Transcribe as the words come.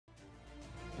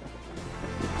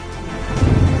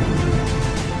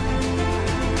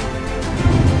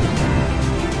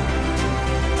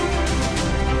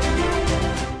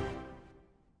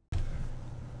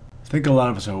think a lot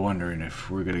of us are wondering if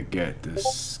we're gonna get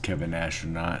this Kevin Nash or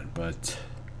not, but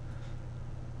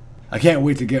I can't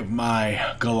wait to get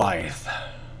my Goliath.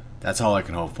 That's all I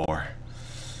can hope for.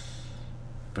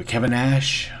 But Kevin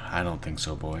Nash, I don't think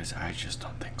so, boys. I just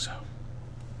don't think so.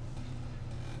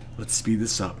 Let's speed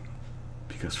this up,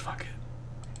 because fuck it.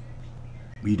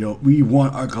 We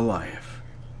want our Goliath.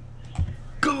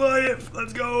 Goliath,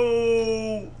 let's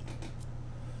go!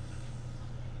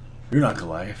 You're not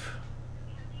Goliath,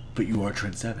 but you are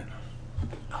Trent 7.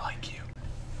 I like you.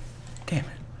 Damn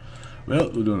it.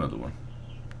 Well, we'll do another one.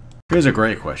 Here's a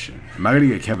great question. Am I going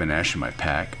to get Kevin Nash in my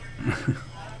pack?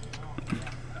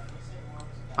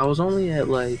 I was only at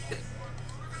like...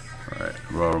 Alright,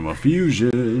 Roma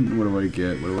Fusion. What do I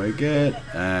get? What do I get?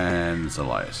 And it's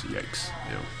Elias. Yikes.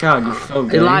 Ew. God, you're so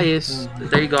good. Elias.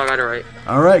 There you go, I got it right.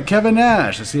 Alright, Kevin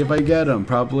Nash. Let's see if I get him.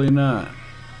 Probably not.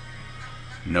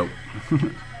 Nope.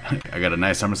 I got a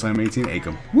nice SummerSlam 18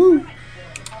 Acom. Woo!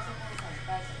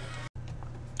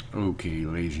 Okay,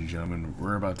 ladies and gentlemen,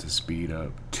 we're about to speed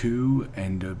up 2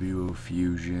 NWO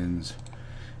fusions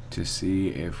to see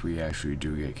if we actually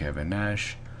do get Kevin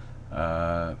Nash.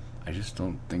 I just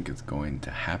don't think it's going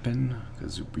to happen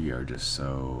because we are just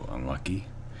so unlucky.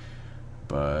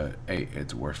 But hey,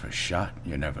 it's worth a shot.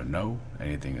 You never know.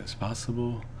 Anything is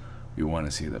possible. We want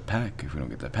to see the pack. If we don't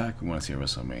get the pack, we want to see a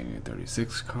WrestleMania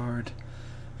 36 card.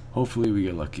 Hopefully we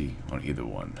get lucky on either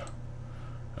one.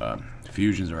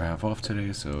 Fusions are half off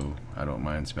today, so I don't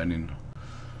mind spending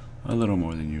a little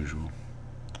more than usual.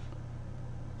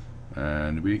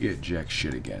 And we get jack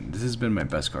shit again. This has been my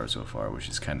best card so far, which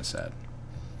is kind of sad.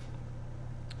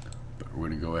 But we're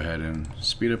going to go ahead and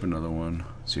speed up another one,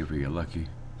 see if we get lucky.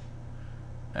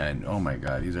 And oh my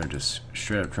god, these are just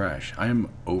straight up trash. I am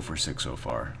 0 for 6 so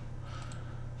far.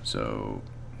 So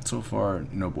far,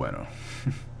 no bueno.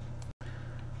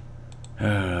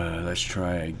 Let's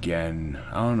try again.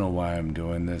 I don't know why I'm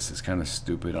doing this. It's kind of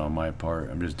stupid on my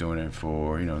part. I'm just doing it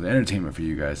for, you know, the entertainment for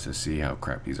you guys to see how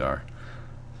crap these are.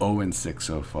 0 and 6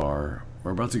 so far.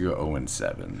 We're about to go 0 and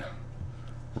 7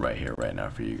 right here, right now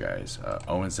for you guys.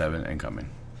 0 and 7 incoming.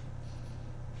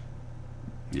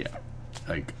 Yeah,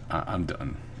 like I'm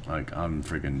done. Like I'm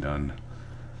freaking done.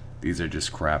 These are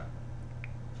just crap.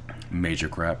 Major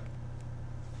crap.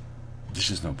 There's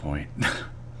just no point.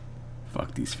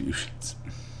 Fuck these fusions.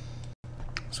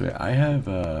 So yeah, I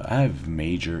have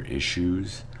major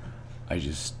issues. I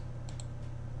just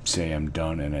say I'm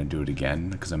done and I do it again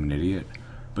because I'm an idiot.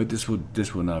 But this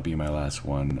will not be my last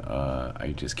one.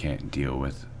 I just can't deal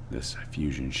with this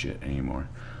fusion shit anymore.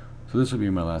 So this will be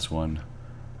my last one.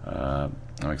 I'm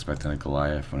expecting a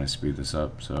Goliath when I speed this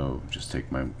up, so just take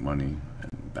my money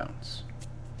and bounce.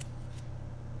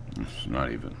 It's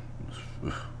not even.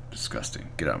 Ugh, disgusting.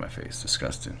 Get out of my face.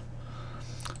 Disgusting.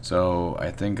 So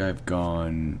I think I've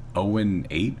gone 0 and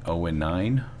 8, 0 and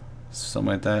 9,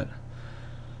 something like that.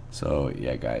 So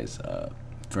yeah, guys,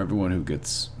 for everyone who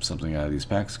gets something out of these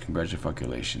packs,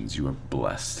 congratulations, you are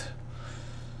blessed.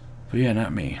 But yeah,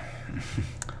 not me.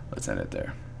 Let's end it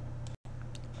there.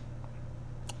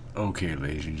 Okay,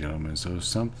 ladies and gentlemen, so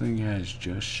something has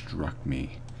just struck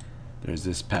me. There's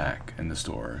this pack in the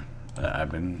store that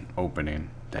I've been opening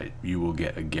that you will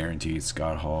get a guaranteed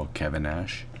Scott Hall Kevin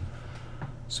Nash.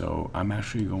 So I'm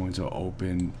actually going to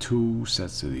open 2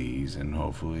 sets of these and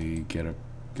hopefully get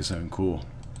something cool.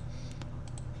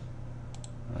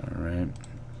 Alright.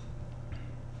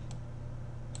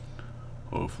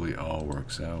 Hopefully all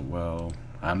works out well.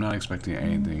 I'm not expecting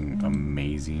anything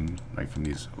amazing like from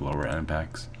these lower end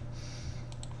packs.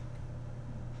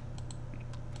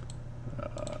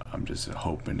 I'm just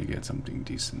hoping to get something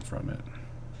decent from it.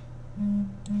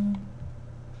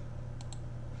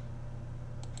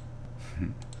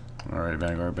 Alright,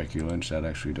 Vanguard, Becky Lynch, that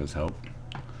actually does help.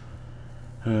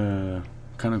 Kind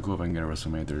of cool if I can get a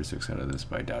WrestleMania 36 out of this,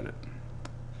 but I doubt it.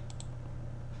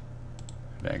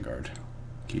 Vanguard,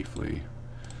 Keith Lee,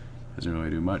 doesn't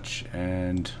really do much,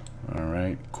 and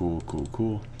alright,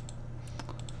 cool.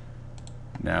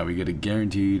 Now we get a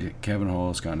guaranteed Kevin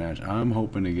Hall, Scott Nash. I'm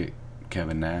hoping to get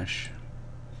Kevin Nash.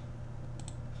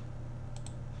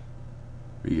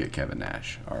 We get Kevin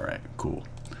Nash. Alright, cool.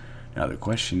 Now the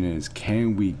question is,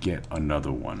 can we get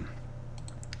another one?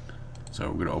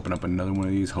 So we're gonna open up another one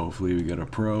of these. Hopefully we get a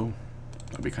pro.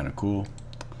 That'd be kind of cool.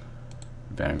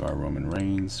 Vanguard Roman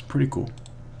Reigns, pretty cool.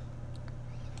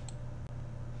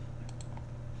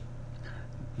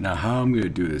 Now how I'm gonna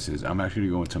do this is I'm actually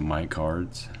going to my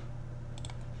cards,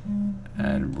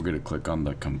 and we're gonna click on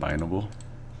the combinable,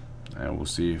 and we'll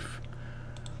see if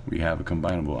we have a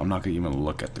combinable. I'm not gonna even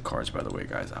look at the cards, by the way,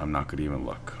 guys. I'm not gonna even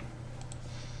look.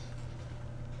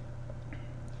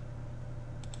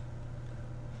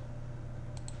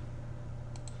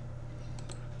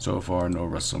 So far, no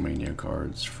WrestleMania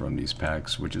cards from these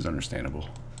packs, which is understandable.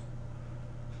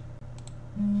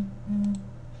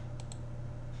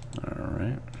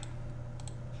 Alright.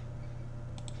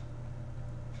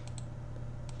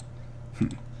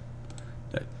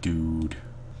 That dude.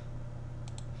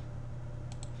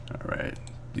 Alright.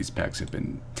 These packs have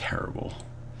been terrible.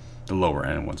 The lower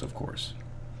end ones, of course.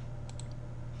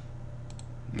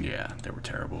 Yeah, they were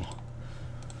terrible.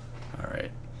 Alright.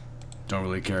 Don't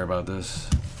really care about this.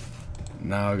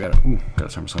 Now I gotta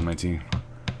SummerSlam 19.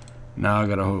 Now I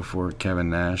gotta hope for Kevin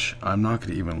Nash. I'm not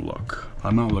gonna even look.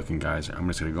 I'm not looking, guys. I'm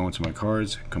just gonna go into my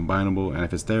cards, combinable, and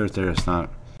if it's there, it's there. If it's not,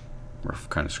 we're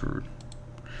kind of screwed.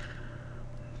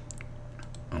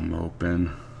 I'm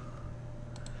open.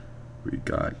 We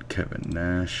got Kevin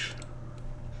Nash.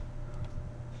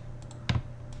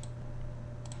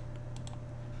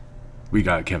 We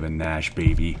got Kevin Nash,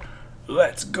 baby.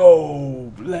 Let's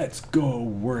go. Let's go.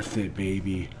 Worth it,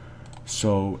 baby.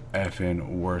 So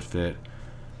effing worth it.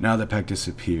 Now the pack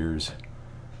disappears.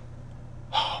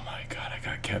 Oh my god, I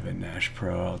got Kevin Nash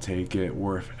Pro. I'll take it.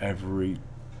 Worth every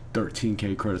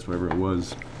 13k credits, whatever it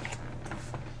was.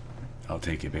 I'll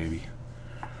take it, baby.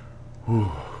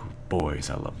 Whew. Boys,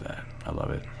 I love that. I love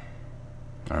it.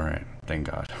 Alright, thank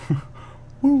God.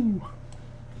 Woo.